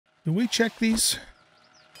Do we check these?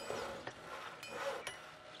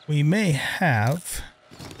 We may have.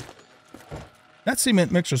 That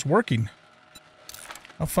cement mixer's working.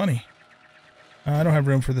 How funny. I don't have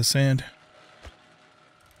room for the sand.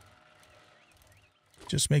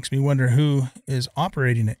 Just makes me wonder who is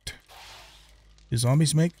operating it. Do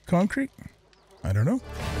zombies make concrete? I don't know.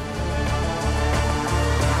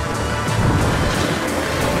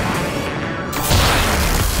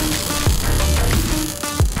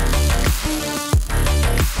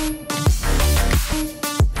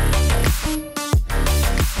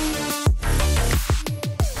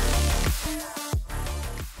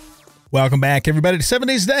 Welcome back, everybody, to 7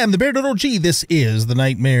 Days to Die. I'm the Bear.org. This is the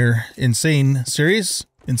Nightmare Insane series.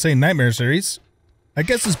 Insane Nightmare series. I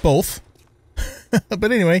guess it's both.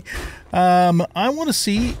 But anyway, I want to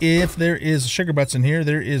see if there is sugar butts in here.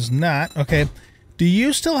 There is not. Okay. Do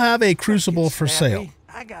you still have a crucible for sale?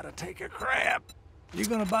 I gotta take a crap. You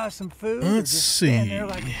gonna buy some food? Let's or just see. Stand there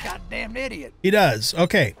like a goddamn idiot. He does.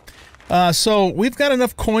 Okay. So we've got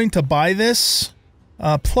enough coin to buy this.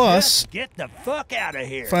 Plus, Just get the fuck out of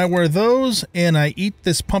here. if I wear those and I eat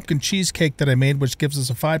this pumpkin cheesecake that I made, which gives us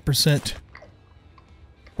a 5%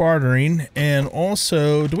 bartering, and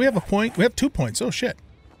also, do we have a point? We have 2 points. Oh, shit.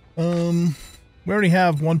 We already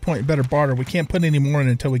have 1 point better barter. We can't put any more in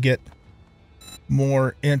until we get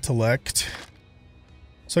more intellect.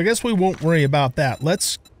 So I guess we won't worry about that.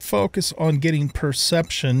 Let's focus on getting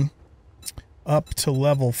perception up to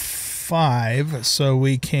level 5 so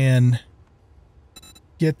we can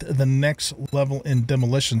get the next level in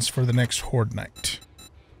demolitions for the next horde night.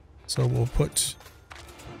 So we'll put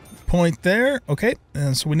point there. Okay,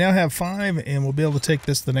 and so we now have 5, and we'll be able to take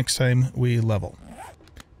this the next time we level.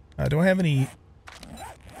 Do I have any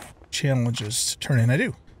challenges to turn in? I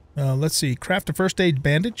do. Let's see. Craft a first aid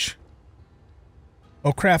bandage.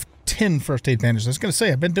 Oh, craft 10 first aid bandages. I was going to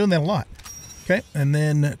say, I've been doing that a lot. Okay, and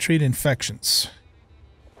then treat infections.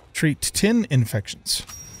 Treat 10 infections.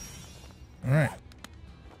 All right.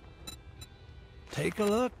 Take a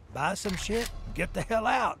look, buy some shit, get the hell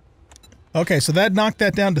out. Okay, so that knocked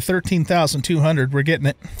that down to 13,200. We're getting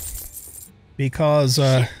it. Because,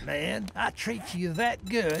 Shit, man, I treat you that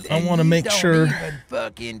good, I and want to you make don't sure even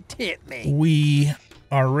fucking tip me. we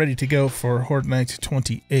are ready to go for Horde Night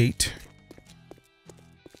 28.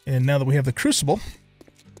 And now that we have the Crucible,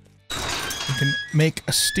 we can make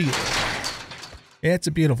a steel. Yeah, it's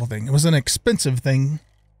a beautiful thing. It was an expensive thing,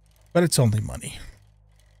 but it's only money.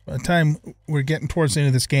 By the time we're getting towards the end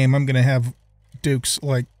of this game, I'm going to have dukes,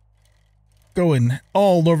 like, going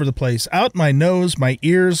all over the place. Out my nose, my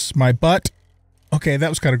ears, my butt. Okay, that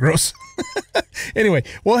was kind of gross. Anyway,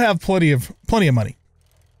 we'll have plenty of money.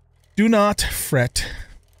 Do not fret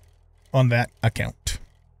on that account.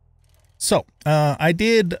 So,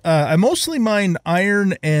 I mostly mined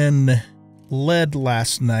iron and lead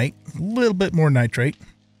last night. A little bit more nitrate.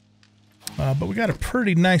 But we got a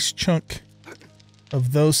pretty nice chunk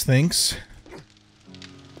of those things.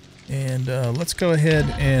 And let's go ahead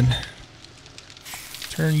and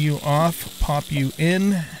turn you off, pop you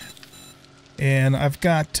in. And I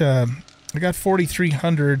got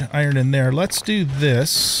 4,300 iron in there. Let's do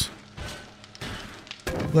this.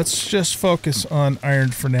 Let's just focus on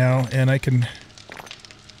iron for now, and I can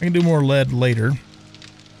do more lead later.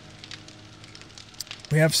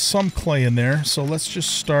 We have some clay in there, so let's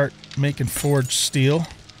just start making forged steel.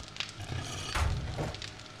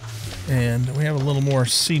 And we have a little more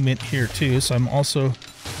cement here too, so I'm also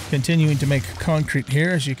continuing to make concrete here,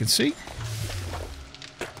 as you can see.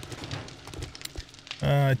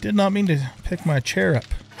 I did not mean to pick my chair up.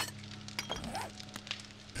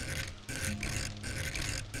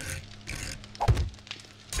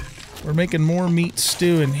 We're making more meat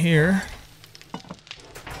stew in here.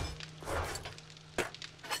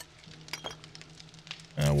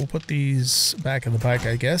 We'll put these back in the bike,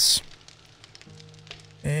 I guess.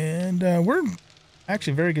 And we're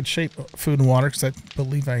actually in very good shape, food and water, because I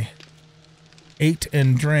believe I ate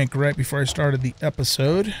and drank right before I started the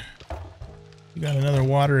episode. We got another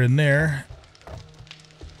water in there. All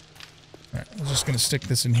right, I'm just going to stick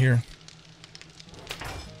this in here.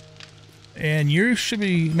 And you should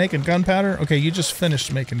be making gunpowder. Okay, you just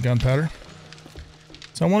finished making gunpowder.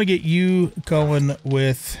 So I want to get you going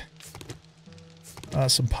with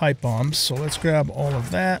some pipe bombs. So let's grab all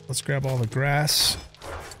of that. Let's grab all the grass.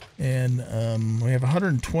 And we have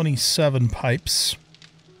 127 pipes.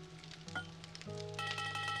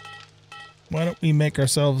 Why don't we make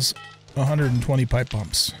ourselves 120 pipe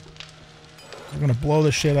bombs? We're going to blow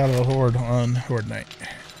the shit out of the horde on Horde Night.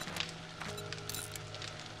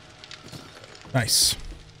 Nice.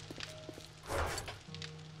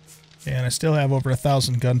 And I still have over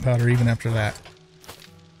 1,000 gunpowder even after that.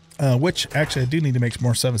 Which, actually, I do need to make some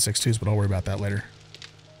more 7.62s, but I'll worry about that later.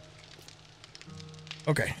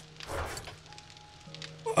 Okay.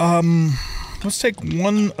 Let's take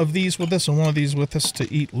one of these with us and one of these with us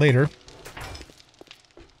to eat later.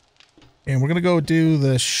 And we're going to go do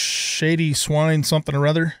the shady swine something or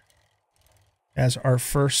other as our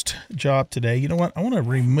first job today. You know what? I want to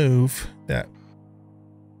remove that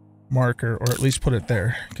marker, or at least put it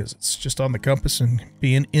there, because it's just on the compass and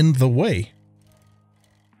being in the way.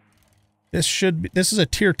 This is a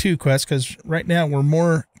tier 2 quest, because right now we're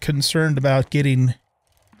more concerned about getting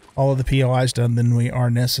all of the POIs done than we are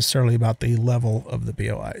necessarily about the level of the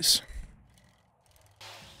POIs.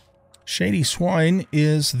 Shady Swine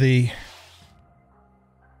is the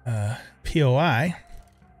POI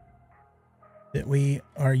that we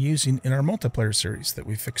are using in our multiplayer series that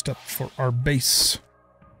we fixed up for our base.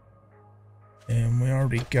 And we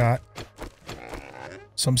already got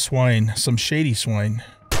some swine, some shady swine.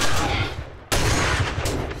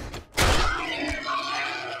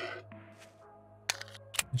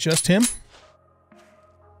 Just him?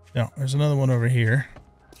 No, there's another one over here.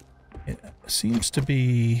 It seems to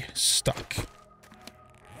be stuck.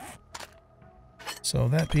 So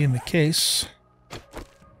that being the case,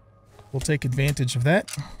 we'll take advantage of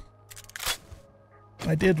that.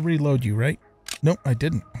 I did reload you, right? Nope, I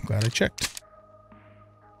didn't. I'm glad I checked.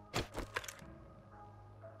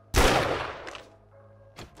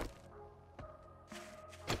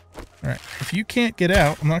 Alright, if you can't get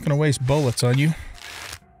out, I'm not going to waste bullets on you.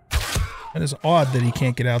 That is odd that he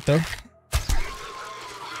can't get out, though.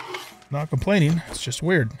 Not complaining, it's just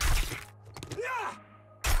weird.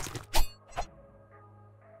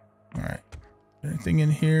 Alright. Anything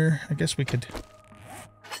in here? I guess we could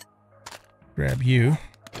grab you.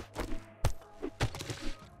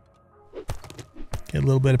 Get a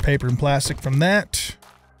little bit of paper and plastic from that.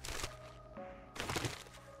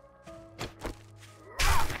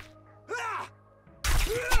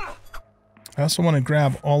 I also want to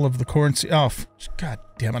grab all of the corn seeds. Oh, god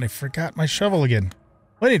damn it, I forgot my shovel again.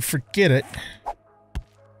 Well, I didn't forget it.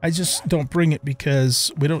 I just don't bring it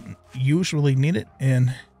because we don't usually need it,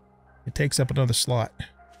 and it takes up another slot.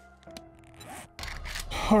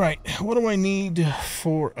 Alright, what do I need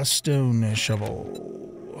for a stone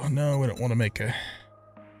shovel? No, we don't want to make a...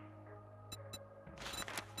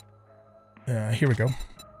 here we go.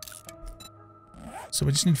 So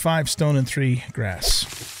we just need 5 stone and 3 grass.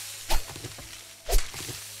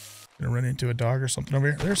 Gonna run into a dog or something over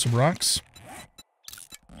here. There's some rocks.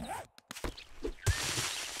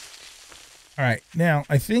 Alright, now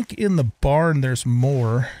I think in the barn there's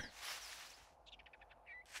more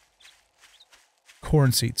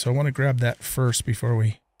corn seeds. So I want to grab that first before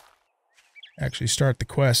we actually start the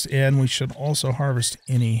quest. And we should also harvest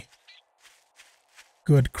any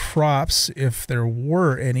good crops if there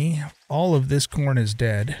were any. All of this corn is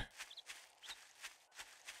dead.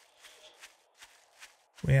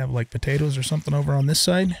 We have like potatoes or something over on this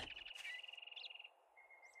side.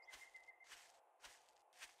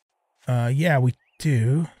 Yeah, we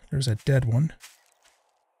do. There's a dead one.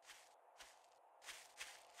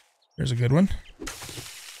 There's a good one.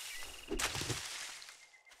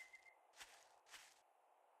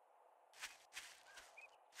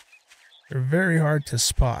 They're very hard to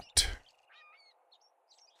spot.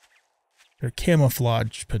 They're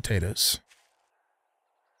camouflage potatoes.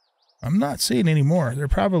 I'm not seeing any more. There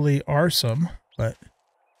probably are some, but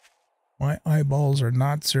my eyeballs are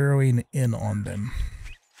not zeroing in on them.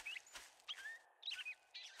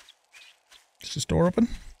 Is this door open?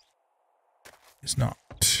 It's not.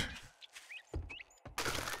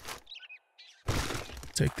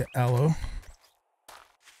 Take the aloe.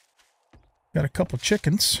 Got a couple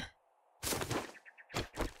chickens.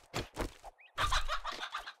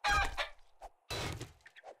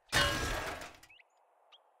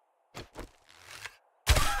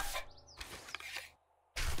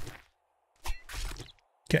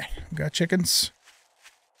 Okay, got chickens.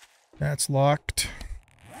 That's locked.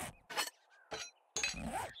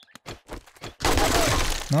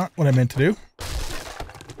 Not what I meant to do.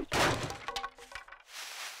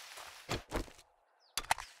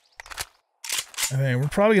 Okay, we're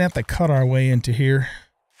probably gonna have to cut our way into here.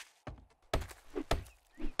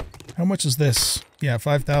 How much is this? Yeah,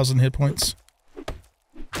 5,000 hit points.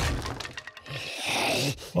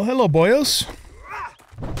 Well, hello, boyos.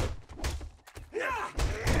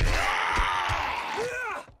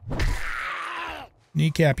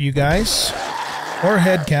 Kneecap you guys. Or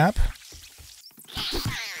head cap.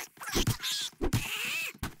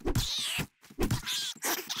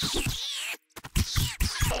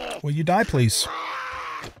 Will you die, please?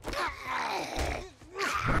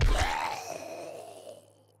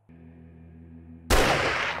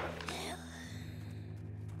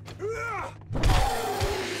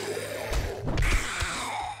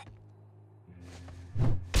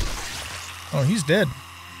 he's dead.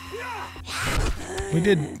 We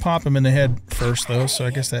did pop him in the head first, though, so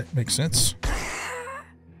I guess that makes sense.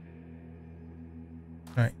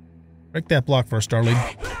 Alright. Break that block for us, Darlene.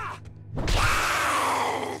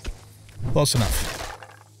 Close enough.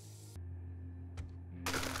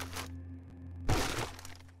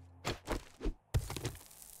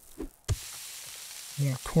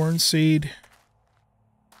 More corn seed.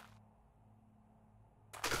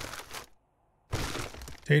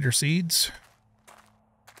 Tater seeds.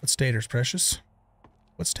 What's taters, precious?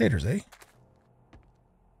 What's taters, eh?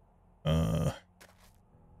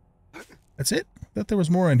 That's it? I thought there was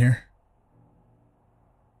more in here.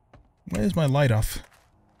 Why is my light off?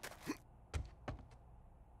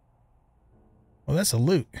 Oh, that's a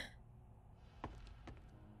loot.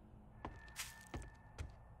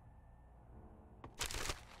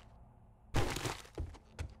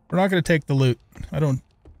 We're not going to take the loot. I don't...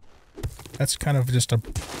 That's kind of just a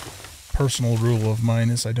personal rule of mine,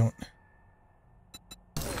 is I don't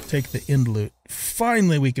take the end loot.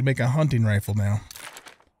 Finally, we can make a hunting rifle now.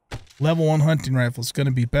 Level 1 hunting rifle is going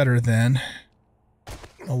to be better than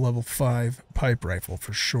a level 5 pipe rifle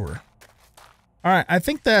for sure. Alright, I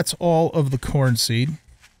think that's all of the corn seed.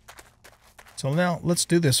 So now, let's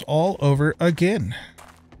do this all over again.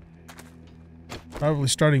 Probably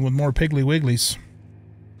starting with more Piggly Wigglies.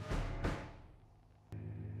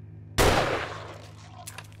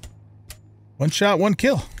 One shot, one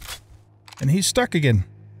kill. And he's stuck again.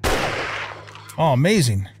 Oh,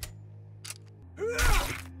 amazing.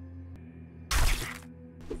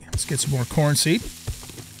 Let's get some more corn seed.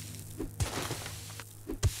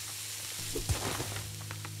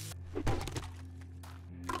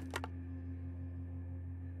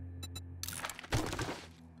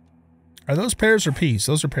 Are those pears or peas?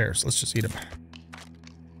 Those are pears. Let's just eat them.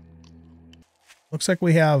 Looks like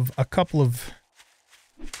we have a couple of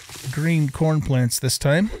green corn plants this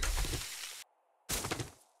time.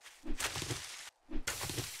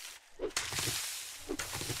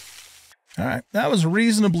 Alright, that was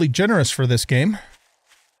reasonably generous for this game.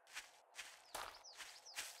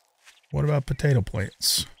 What about potato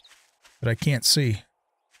plants that I can't see?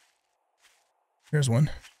 Here's one.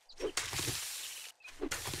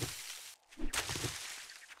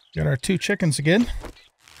 Got our 2 chickens again.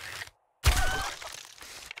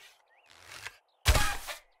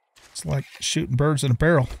 It's like shooting birds in a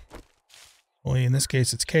barrel. Only in this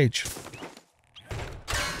case, it's cage.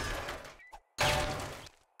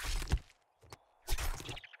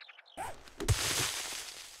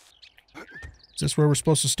 Is this where we're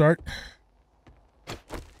supposed to start?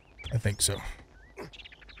 I think so.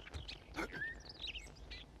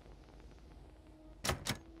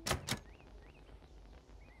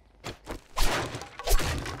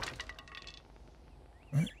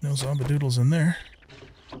 All right, no zombidoodles in there.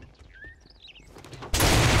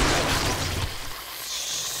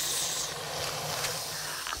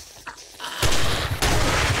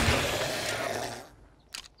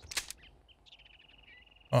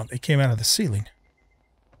 Oh, they came out of the ceiling.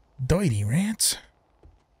 Doity rants.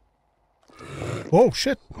 Oh,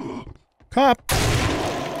 shit. Cop.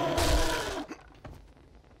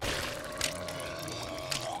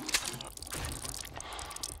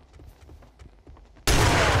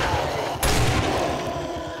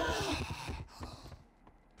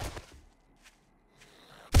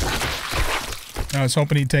 I was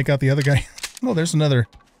hoping he'd take out the other guy. Oh, there's another.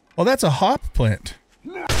 Oh, that's a hop plant.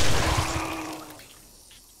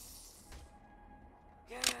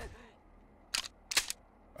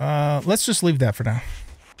 Let's just leave that for now.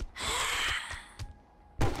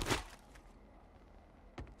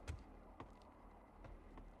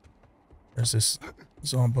 Where's this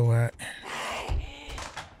zombo at?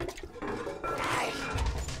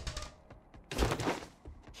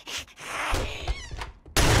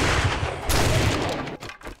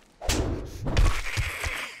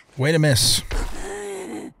 Way to miss.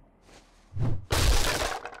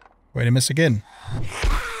 Way to miss again.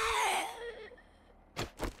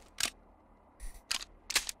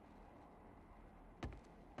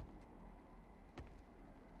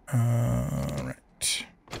 Right.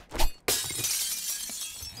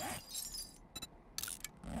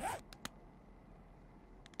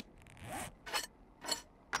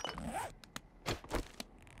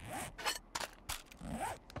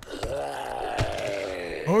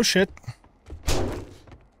 Oh shit.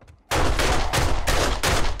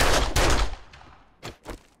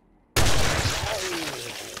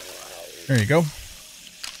 There you go.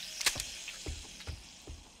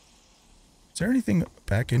 Is there anything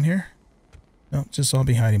back in here? No, just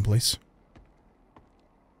zombie hiding place.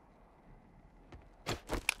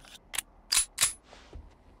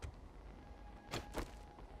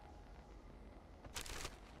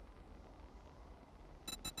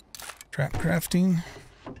 Trap crafting.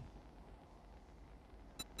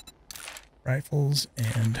 Rifles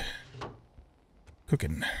and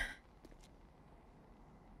cooking.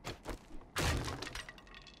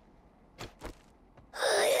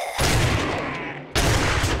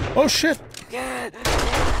 Oh shit!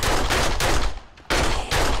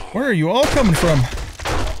 Where are you all coming from?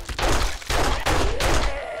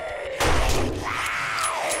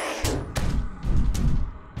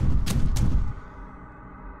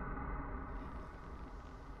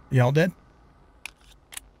 Y'all dead?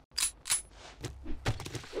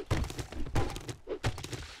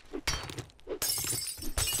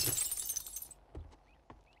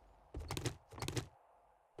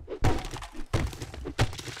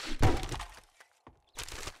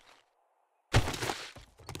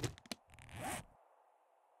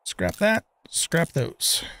 Scrap that. Scrap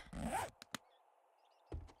those.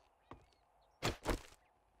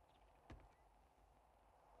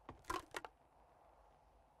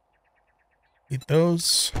 Eat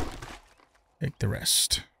those. Take the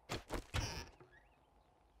rest.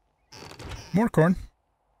 More corn.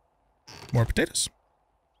 More potatoes.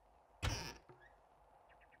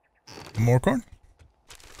 More corn.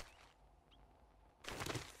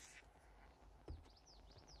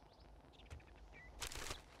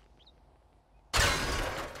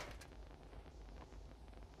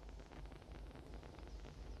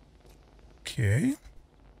 Okay.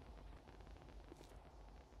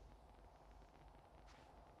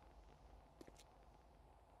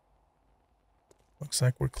 Looks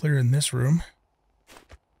like we're clear in this room.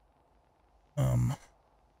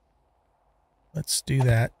 Let's do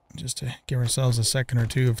that just to give ourselves a second or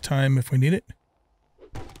two of time if we need it.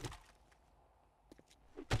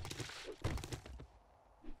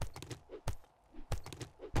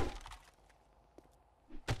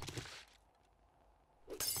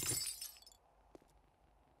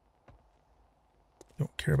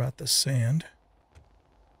 Don't care about the sand.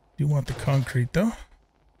 Do want the concrete though.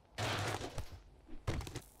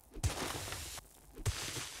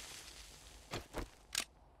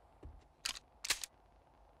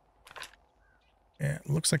 Yeah, it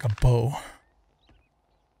looks like a bow.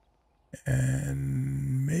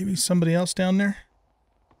 And maybe somebody else down there?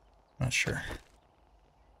 Not sure.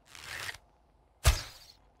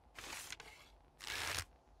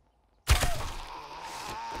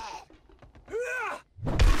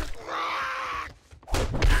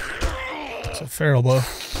 It's a feral bow.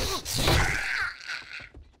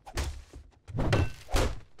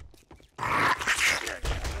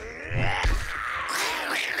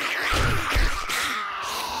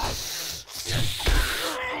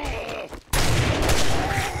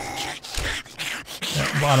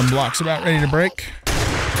 Bottom block's about ready to break.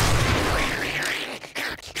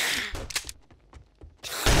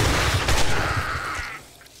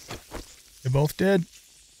 They both dead?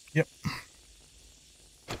 Yep.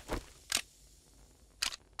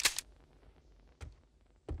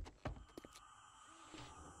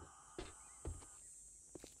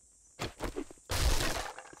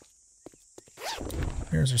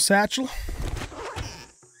 Here's our satchel.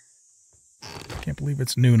 Can't believe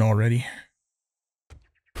it's noon already.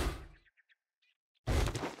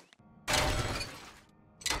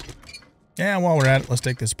 Yeah, while we're at it, let's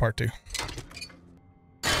take this apart too.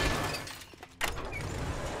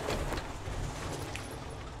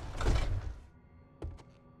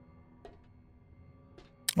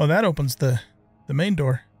 Oh, that opens the main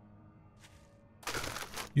door.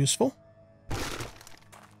 Useful.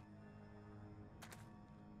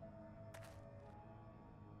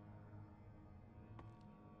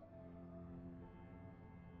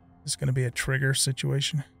 This is going to be a trigger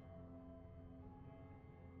situation.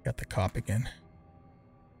 Got the cop again.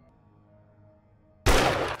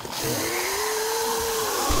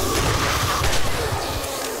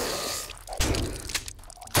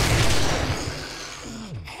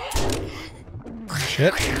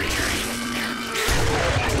 Shit.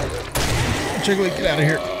 Jiggly, get out of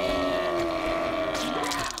here.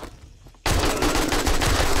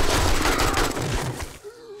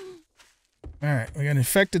 Alright, we got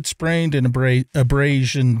infected, sprained, and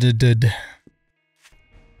abrasion.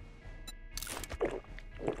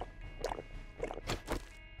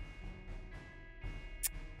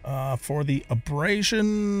 For the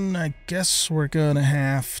abrasion, I guess we're gonna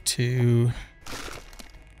have to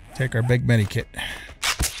take our big medikit.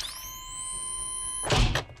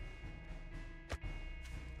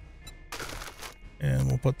 And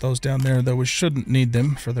we'll put those down there, though we shouldn't need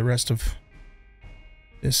them for the rest of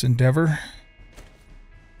this endeavor.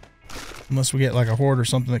 Unless we get like a horde or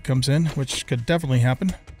something that comes in, which could definitely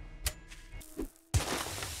happen.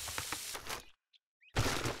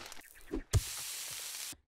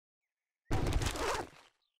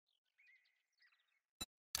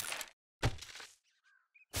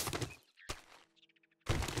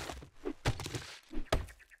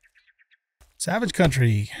 Savage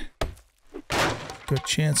Country. Good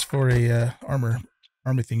chance for a armor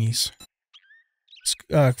thingies.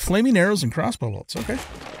 Flaming arrows and crossbow bolts. Okay.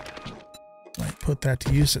 Might put that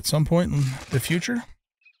to use at some point in the future.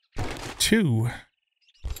 2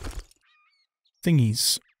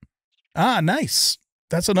 thingies. Ah, nice.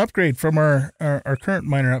 That's an upgrade from our current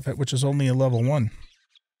miner outfit, which is only a level 1.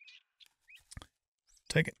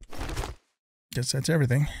 Take it. Guess that's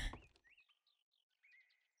everything.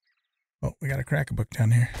 Oh, we got a cracker book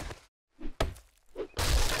down here.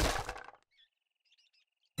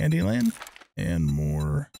 Candyland and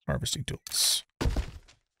more harvesting tools.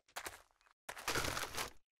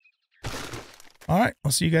 All right,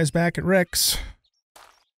 I'll see you guys back at Rex.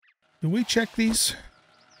 Do we check these?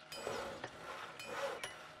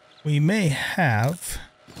 We may have.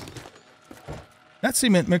 That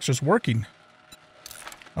cement mixer's working.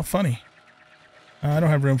 How funny. I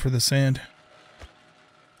don't have room for the sand.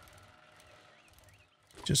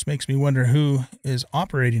 Just makes me wonder who is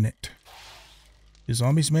operating it. Do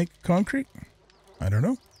zombies make concrete? I don't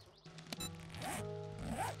know.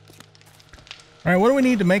 Alright, what do we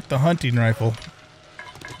need to make the hunting rifle?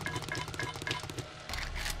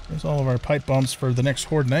 There's all of our pipe bombs for the next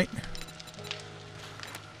horde night.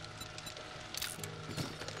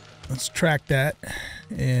 Let's track that.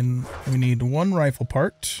 And we need 1 rifle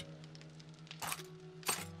part.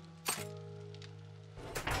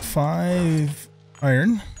 5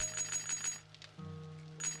 iron.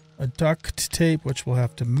 A duct tape, which we'll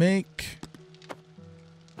have to make.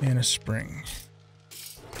 And a spring.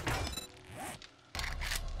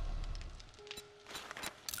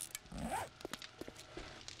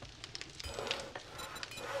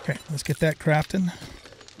 Okay, let's get that crafting.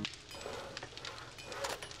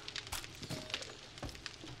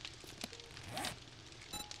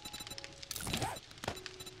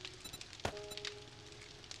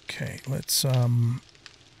 Okay, let's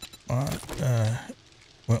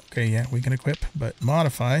well, okay, yeah, we can equip, but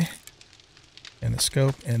modify and the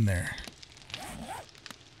scope in there.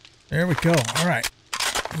 There we go. All right,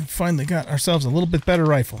 we finally got ourselves a little bit better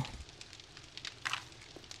rifle.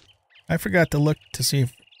 I forgot to look to see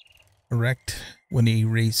if Erect, when he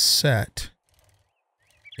reset,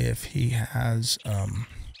 if he has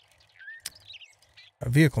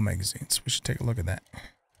vehicle magazines. We should take a look at that.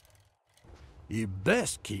 You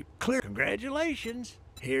best keep clear. Congratulations.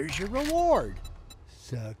 Here's your reward,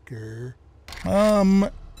 sucker.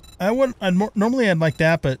 Normally I'd like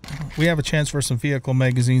that, but we have a chance for some vehicle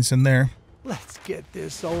magazines in there. Let's get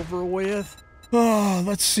this over with. Oh,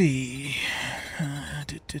 let's see.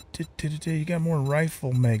 You got more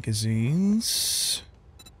rifle magazines.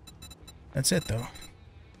 That's it, though.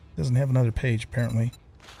 Doesn't have another page, apparently.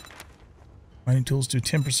 Mining tools do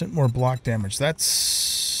 10% more block damage.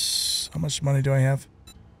 That's... How much money do I have?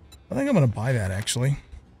 I think I'm going to buy that, actually.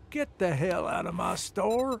 Get the hell out of my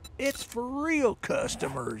store. It's for real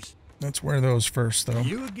customers. Let's wear those first, though.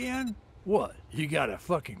 You again? What? You got a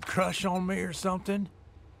fucking crush on me or something?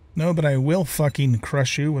 No, but I will fucking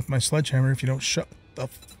crush you with my sledgehammer if you don't shut the...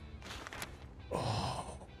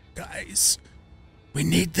 Oh, guys. We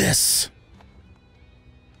need this.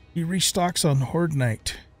 He restocks on Horde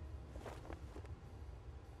Night.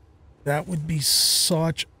 That would be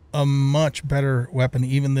such a much better weapon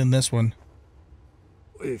even than this one.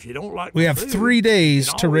 If you don't like we have 3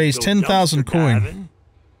 days to raise 10,000 coin.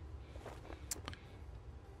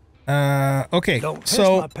 Okay, don't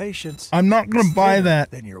so test my patience. I'm not going to buy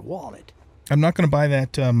that. Than your wallet. I'm not going to buy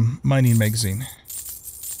that mining magazine.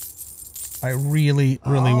 I really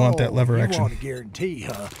want that lever action. You want a guarantee,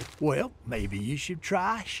 huh? Well, maybe you should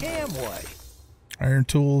try Shamway. Iron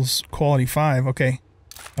tools, quality 5. Okay,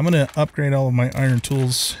 I'm going to upgrade all of my iron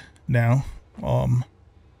tools now.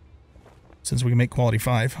 Since we can make quality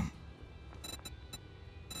 5.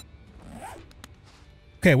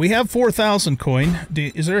 Okay, we have 4,000 coin.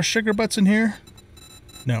 Is there a sugar butts in here?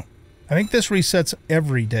 No. I think this resets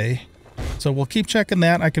every day. So we'll keep checking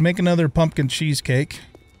that. I can make another pumpkin cheesecake.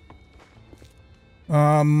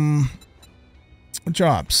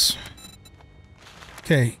 Jobs.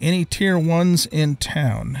 Okay, any tier 1s in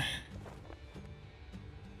town?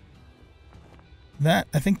 That,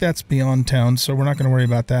 I think that's beyond town, so we're not going to worry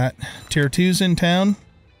about that. Tier 2's in town?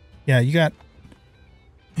 Yeah, you got...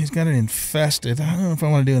 He's got it infested. I don't know if I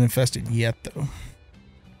want to do an infested yet, though.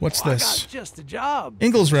 What's this? I got just a job.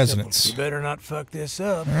 Ingles Residence. You better not fuck this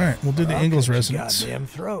up. All right, we'll do the Ingles Residence. Goddamn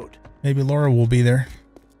throat. Maybe Laura will be there.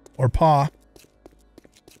 Or Pa.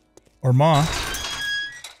 Or Ma.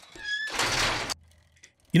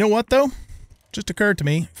 You know what, though? Just occurred to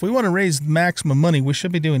me. If we want to raise maximum money, we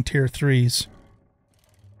should be doing tier 3s.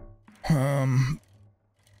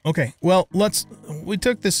 Okay, well, we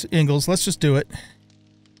took this Ingalls. Let's just do it.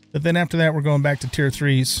 But then after that, we're going back to tier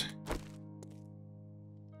 3s.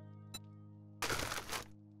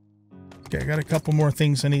 Okay, I got a couple more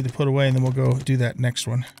things I need to put away, and then we'll go do that next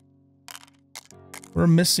one. We're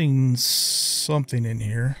missing something in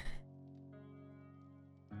here.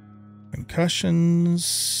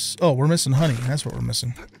 Concussions. Oh, we're missing honey. That's what we're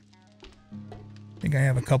missing. I think I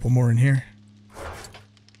have a couple more in here.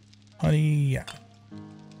 Honey, yeah.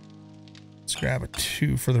 Let's grab a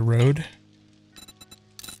 2 for the road.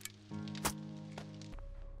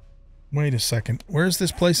 Wait a second. Where's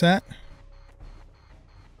this place at?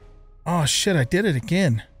 Oh, shit, I did it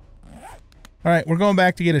again. Alright, we're going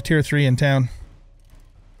back to get a tier 3 in town.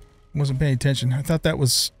 Wasn't paying attention. I thought that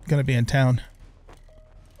was going to be in town.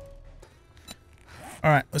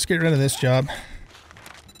 Alright, let's get rid of this job.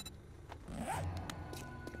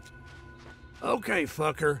 Okay,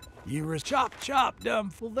 fucker. You were chop, dumb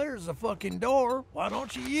fool. There's a fucking door. Why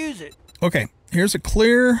don't you use it? Okay, here's a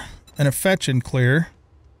clear and a fetch and clear.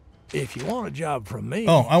 If you want a job from me...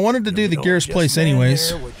 Oh, I wanted to do the Gears place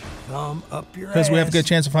anyways. Because we have a good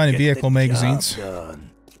chance of finding vehicle magazines.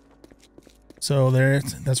 So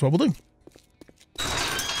that's what we'll do.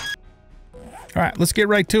 Alright, let's get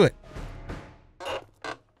right to it.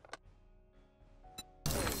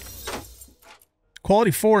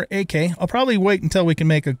 Quality 4 AK. I'll probably wait until we can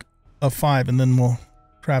make a 5 and then we'll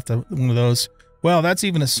craft one of those. Well, that's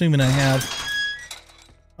even assuming I have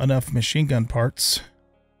enough machine gun parts.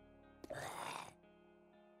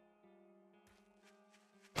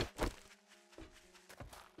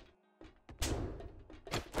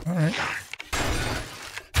 Alright.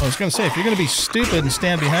 I was going to say, if you're going to be stupid and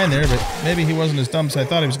stand behind there, but maybe he wasn't as dumb as I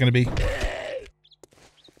thought he was going to be.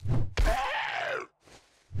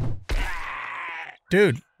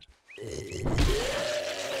 Dude. Let's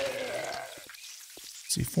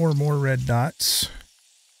see, 4 more red dots.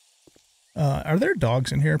 Are there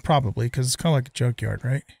dogs in here? Probably, because it's kind of like a junkyard,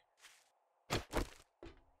 right?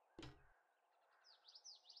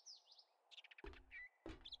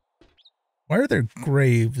 Why are there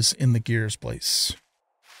graves in the Gears place?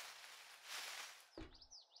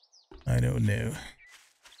 I don't know.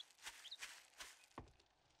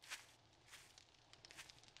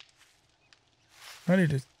 I need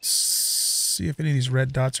to see if any of these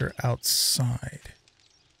red dots are outside.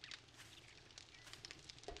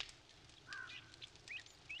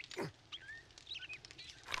 I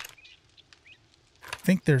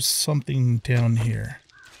think there's something down here.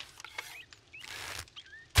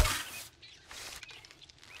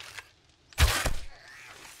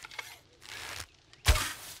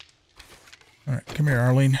 All right, come here,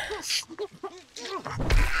 Arlene.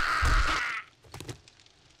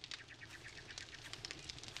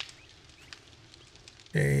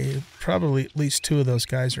 Okay, probably at least 2 of those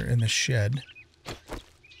guys are in the shed.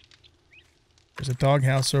 There's a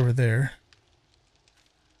doghouse over there.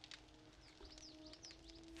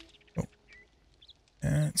 Oh,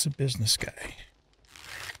 that's a business guy.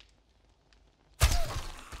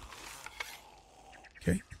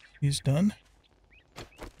 Okay, he's done.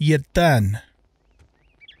 You're done.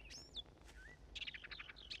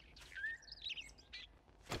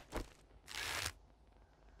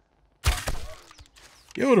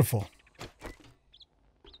 Beautiful.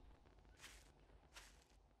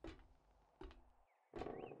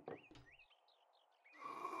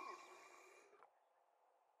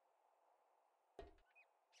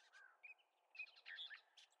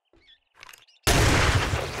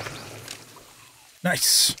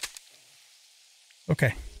 Nice.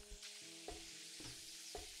 Okay.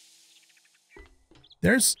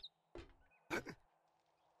 There's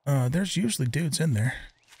usually dudes in there.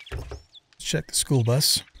 Let's check the school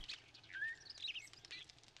bus.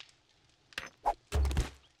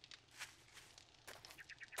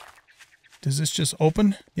 Does this just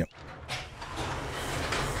open? Yep.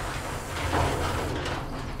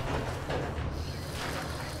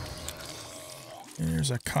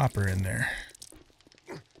 There's a copper in there.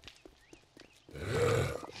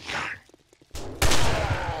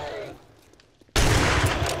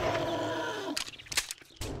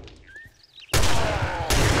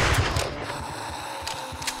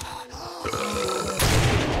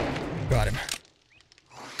 Got him.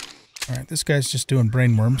 Alright, this guy's just doing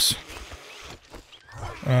brain worms.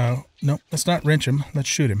 No, let's not wrench him. Let's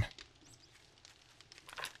shoot him.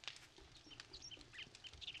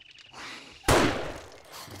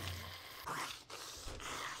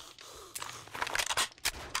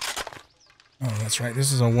 Oh, that's right.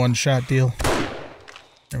 This is a one-shot deal.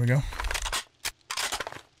 There we go.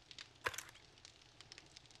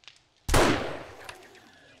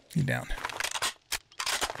 You down.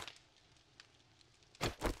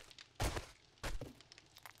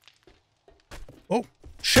 Oh,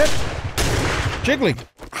 shit! Jiggling!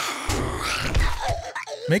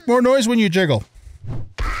 Make more noise when you jiggle.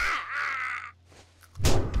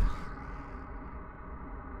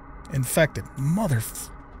 Infected. Motherfucker.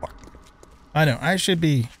 I know, I should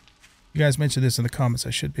be... You guys mentioned this in the comments. I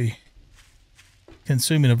should be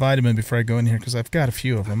consuming a vitamin before I go in here, because I've got a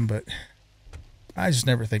few of them, but I just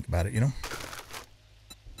never think about it, you know?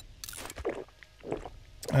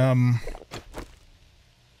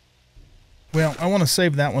 Well, I want to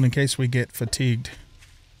save that one in case we get fatigued.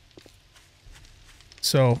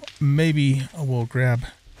 So, maybe we'll grab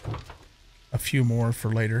a few more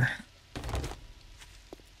for later.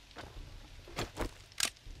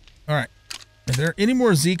 Alright. Are there any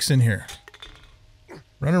more Zeeks in here?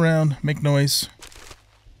 Run around, make noise.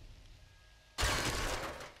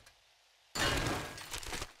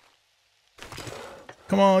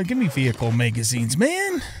 Come on, give me vehicle magazines,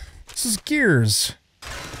 man! This is Gears.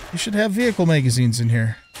 You should have vehicle magazines in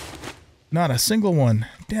here. Not a single one.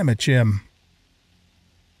 Damn it, Jim.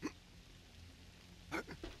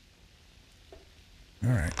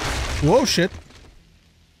 Alright. Whoa, shit.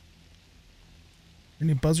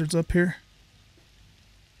 Any buzzards up here?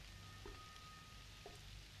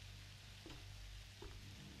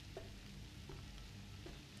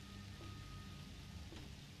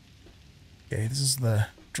 Okay, this is the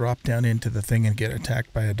drop down into the thing and get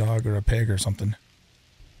attacked by a dog or a pig or something.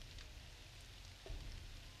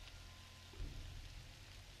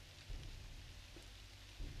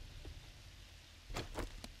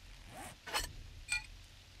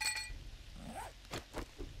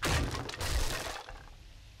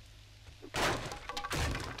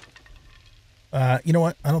 You know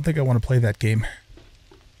what? I don't think I want to play that game.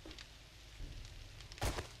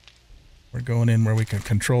 We're going in where we can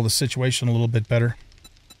control the situation a little bit better.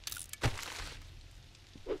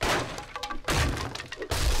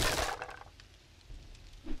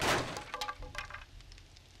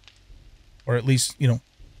 Or at least, you know,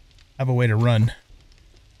 have a way to run.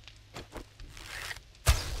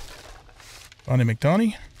 Bonnie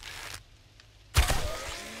McDonnie.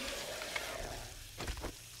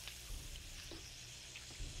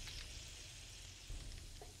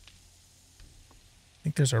 I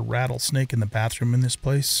think there's a rattlesnake in the bathroom in this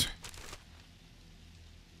place.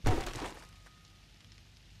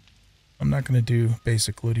 I'm not going to do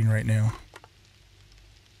basic looting right now.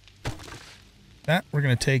 That we're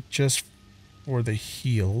going to take just for the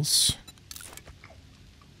heals.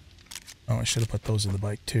 Oh, I should have put those in the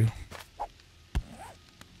bike too.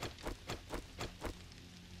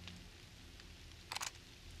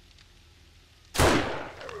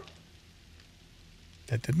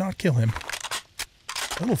 That did not kill him.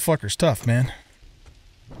 That little fucker's tough, man.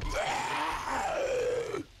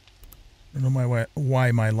 I don't know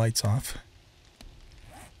why my light's off.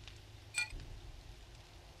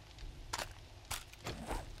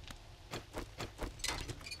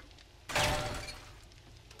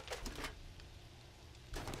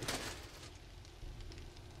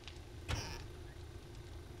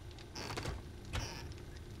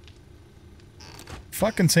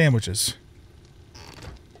 Fucking sandwiches.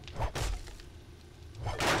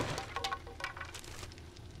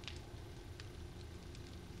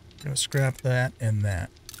 Gonna scrap that and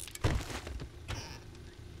that. Okay,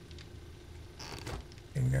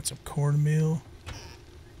 we got some cornmeal.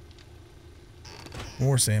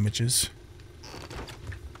 More sandwiches.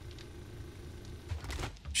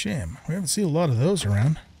 Sham. We haven't seen a lot of those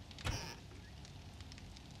around.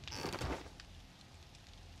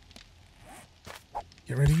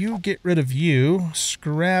 Get rid of you, get rid of you.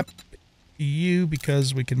 Scrap you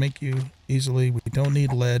because we can make you easily. We don't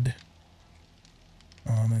need lead.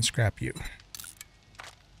 And scrap you.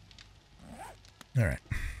 Alright.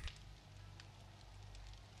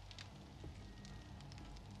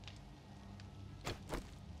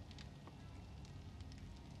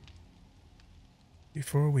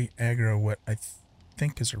 Before we aggro what I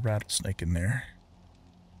think is a rattlesnake in there.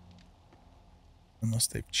 Unless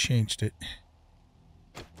they've changed it.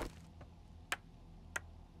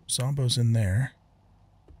 Zombo's in there.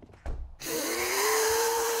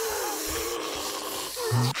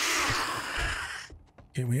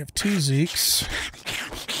 Okay, we have 2 Zeeks.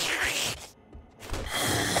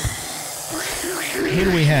 Who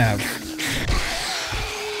do we have?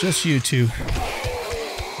 Just you 2. You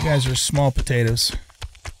guys are small potatoes.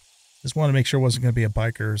 Just want to make sure it wasn't going to be a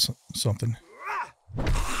biker or something.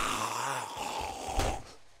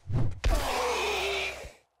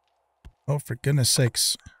 Oh, for goodness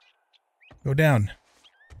sakes. Go down.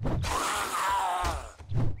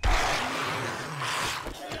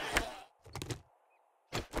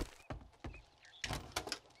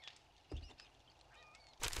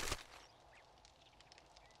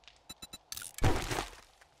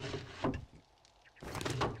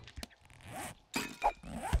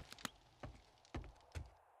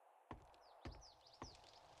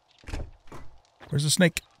 Where's the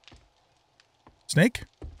snake? Snake?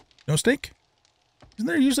 No snake? Isn't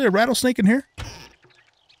there usually a rattlesnake in here?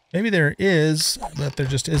 Maybe there is, but there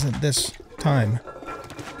just isn't this time.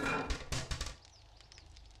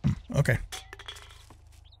 Okay.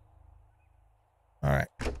 Alright.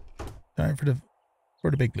 Time for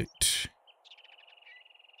the big loot.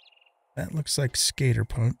 That looks like skater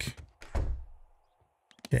punk.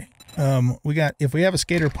 Okay. If we have a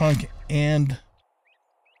skater punk and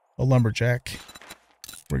a lumberjack,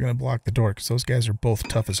 we're gonna block the door because those guys are both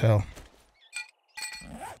tough as hell.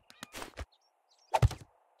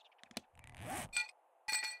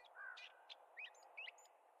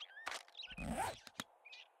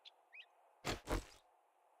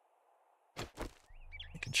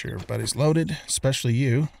 Making sure everybody's loaded, especially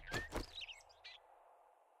you.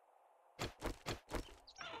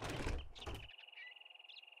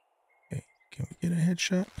 Okay, can we get a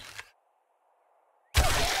headshot?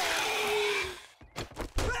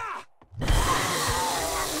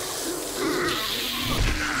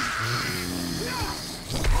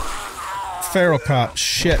 Feral cop,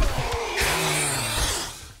 shit.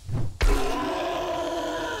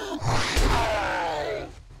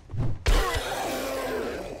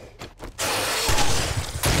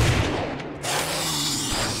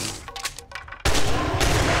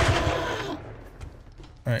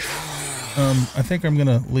 Alright. I think I'm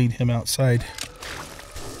gonna lead him outside.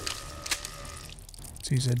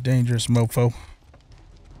 He's a dangerous mofo.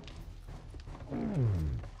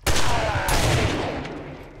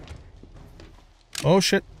 Oh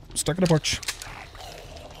shit, stuck in a porch.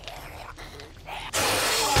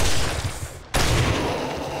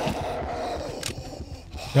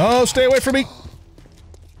 No, stay away from me.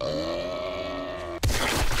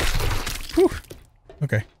 Whew.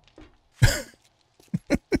 Okay.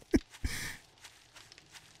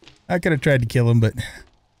 I could have tried to kill him, but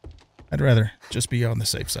I'd rather just be on the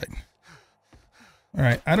safe side.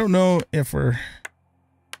 Alright, I don't know if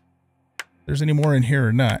there's any more in here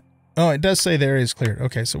or not. Oh, it does say the area is cleared.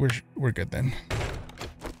 Okay, so we're good then.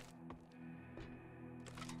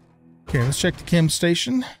 Okay, let's check the chem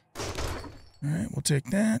station. Alright, we'll take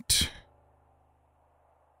that.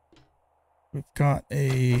 We've got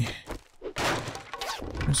a...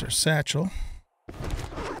 There's our satchel.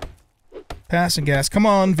 Passing gas. Come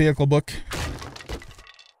on, vehicle book.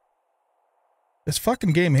 This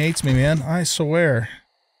fucking game hates me, man. I swear.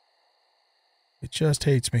 It just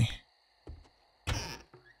hates me.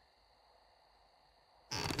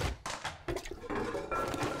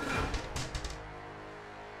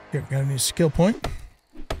 Okay, we got a new skill point.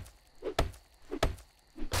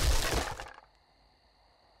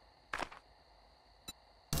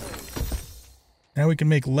 Now we can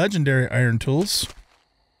make legendary iron tools.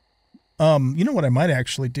 You know what I might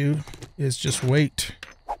actually do is just wait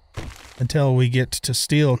until we get to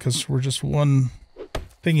steel, because we're just one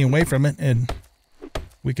thingy away from it, and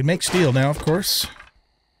we can make steel now, of course.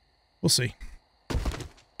 We'll see.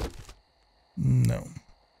 No.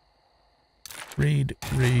 Read.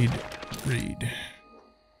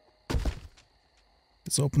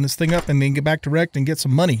 Let's open this thing up and then get back to Rect and get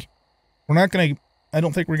some money. We're not going to... I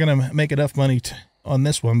don't think we're going to make enough money on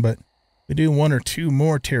this one, but if we do 1 or 2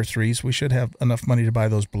 more tier 3s, we should have enough money to buy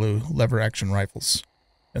those blue lever action rifles.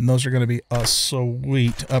 And those are going to be a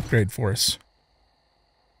sweet upgrade for us.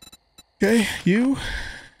 Okay, you.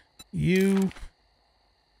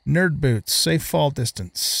 Nerd boots, safe fall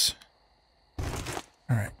distance.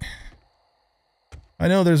 Alright. I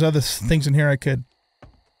know there's other things in here I could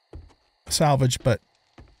salvage, but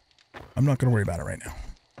I'm not going to worry about it right now.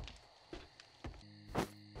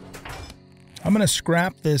 I'm going to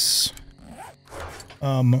scrap this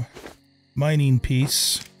mining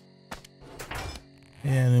piece,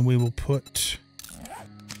 and then we will put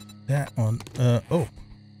that on. Oh,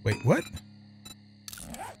 wait, what?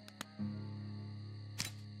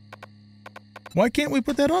 Why can't we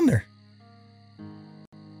put that on there?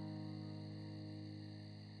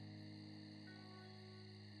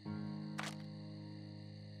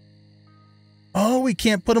 Oh, we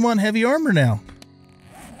can't put them on heavy armor now.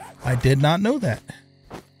 I did not know that.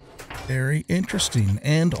 Very interesting,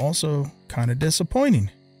 and also kind of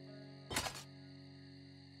disappointing.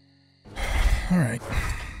 Alright.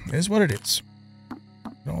 It is what it is.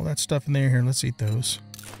 Got all that stuff in there. Here, let's eat those.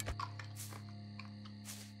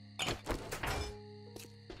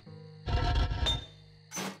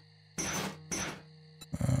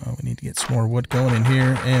 We need to get some more wood going in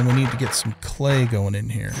here, and we need to get some clay going in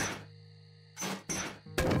here.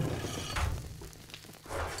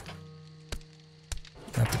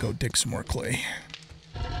 I have to go dig some more clay.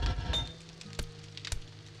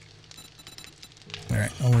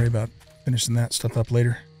 Alright, I'll worry about finishing that stuff up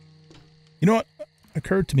later. You know what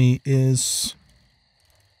occurred to me is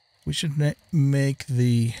we should make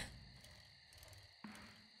the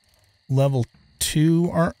level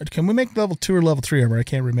 2. Can we make level 2 or level 3 armor? I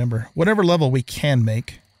can't remember. Whatever level we can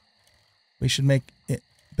make, we should make it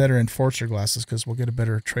better enforcer glasses because we'll get a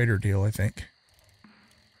better trader deal, I think.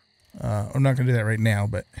 I'm not going to do that right now,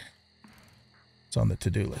 but it's on the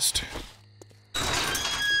to-do list.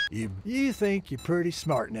 You think you're pretty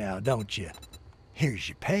smart now, don't you? Here's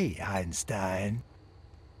your pay, Einstein.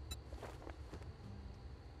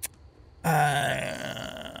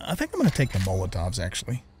 I think I'm going to take the Molotovs,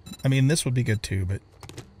 actually. I mean, this would be good too, but...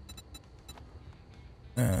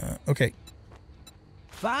 okay.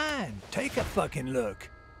 Fine, take a fucking look.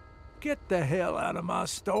 Get the hell out of my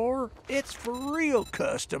store. It's for real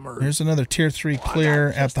customers. There's another tier 3 clear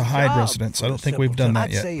at the Hyde residence. I don't think we've done that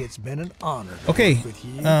yet. I'd say it's been an honor to okay. work with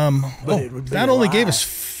you, That only gave us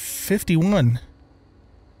 51.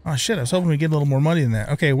 Oh shit, I was hoping we'd get a little more money than that.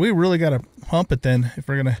 Okay, we really got to hump it then if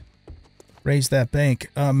we're going to raise that bank.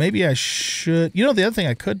 Maybe I should... You know, the other thing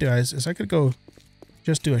I could do is I could go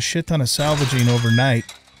just do a shit ton of salvaging overnight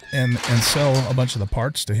and sell a bunch of the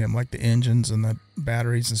parts to him, like the engines and the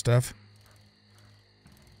batteries and stuff.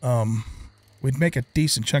 We'd make a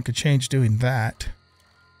decent chunk of change doing that.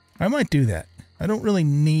 I might do that. I don't really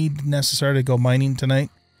need necessarily to go mining tonight.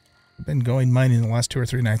 I've been going mining the last 2 or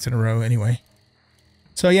 3 nights in a row anyway.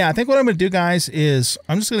 So yeah, I think what I'm going to do, guys, is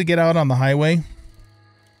I'm just going to get out on the highway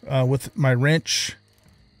with my wrench.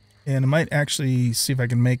 And I might actually see if I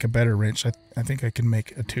can make a better wrench. I think I can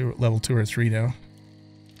make a level 2 or 3 now.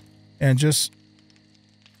 And just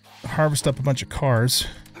harvest up a bunch of cars.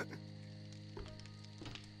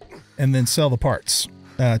 And then sell the parts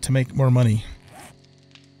to make more money.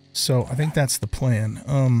 So I think that's the plan.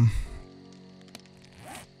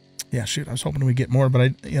 Yeah, shoot, I was hoping we'd get more, but I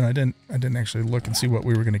didn't actually look and see what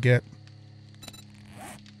we were going to get.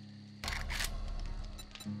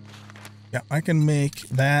 Yeah, I can make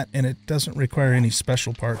that, and it doesn't require any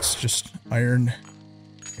special parts, just iron,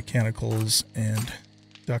 mechanicals, and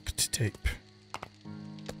duct tape.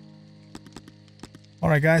 All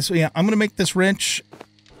right, guys. So yeah, I'm going to make this wrench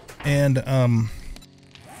and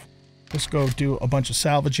let's go do a bunch of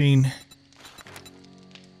salvaging.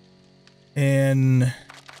 And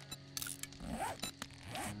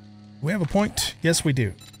we have a point? Yes, we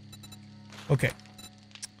do. Okay.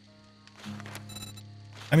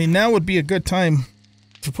 I mean, now would be a good time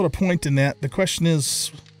to put a point in that. The question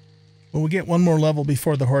is, will we get one more level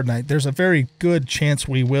before the Horde Night? There's a very good chance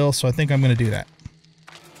we will, so I think I'm going to do that.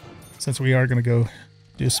 Since we are going to go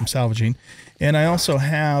do some salvaging. And I also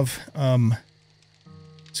have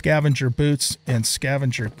scavenger boots and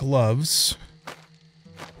scavenger gloves,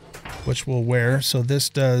 which we'll wear. So this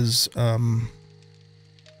does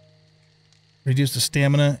reduce the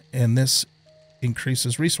stamina, and this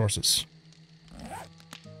increases resources.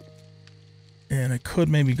 And I could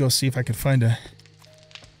maybe go see if I could find a...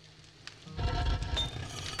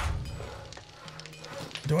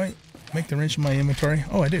 Do I make the wrench in my inventory?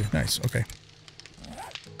 Oh, I do. Nice. Okay.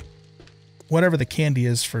 Whatever the candy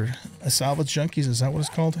is for a salvage junkies, is that what it's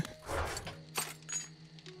called?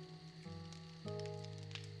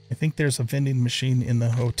 I think there's a vending machine in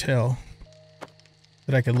the hotel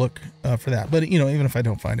that I could look for that. But, you know, even if I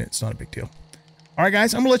don't find it, it's not a big deal. All right,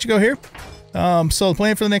 guys, I'm going to let you go here. So the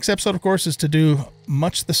plan for the next episode, of course, is to do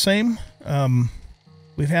much the same.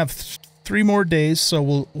 We have 3 more days,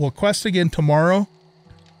 so we'll quest again tomorrow.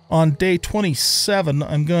 On day 27,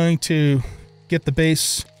 I'm going to get the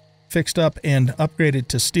base fixed up and upgraded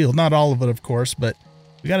to steel. Not all of it, of course, but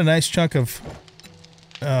we got a nice chunk of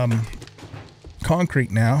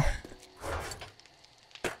concrete now.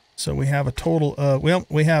 So we have a total, well,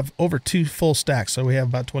 we have over 2 full stacks, so we have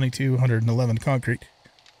about 2,211 concrete.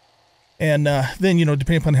 And then, you know,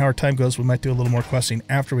 depending upon how our time goes, we might do a little more questing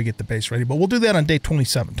after we get the base ready. But we'll do that on day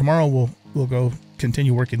 27. Tomorrow we'll go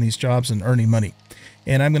continue working these jobs and earning money.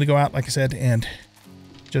 And I'm going to go out, like I said, and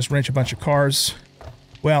just wrench a bunch of cars.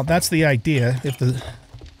 Well, that's the idea. It's going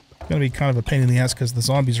to be kind of a pain in the ass because the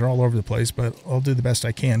zombies are all over the place, but I'll do the best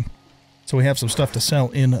I can. So we have some stuff to sell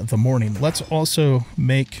in the morning. Let's also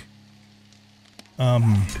make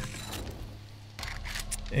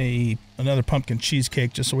another pumpkin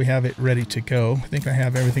cheesecake just so we have it ready to go. I think I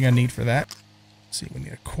have everything I need for that. Let's see, we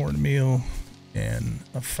need a cornmeal and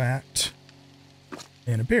a fat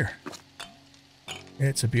and a beer.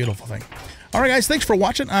 It's a beautiful thing. All right, guys, thanks for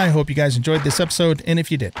watching. I hope you guys enjoyed this episode, and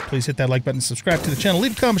if you did, please hit that like button, subscribe to the channel,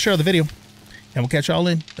 leave a comment, share the video, and we'll catch you all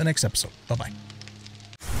in the next episode. Bye-bye.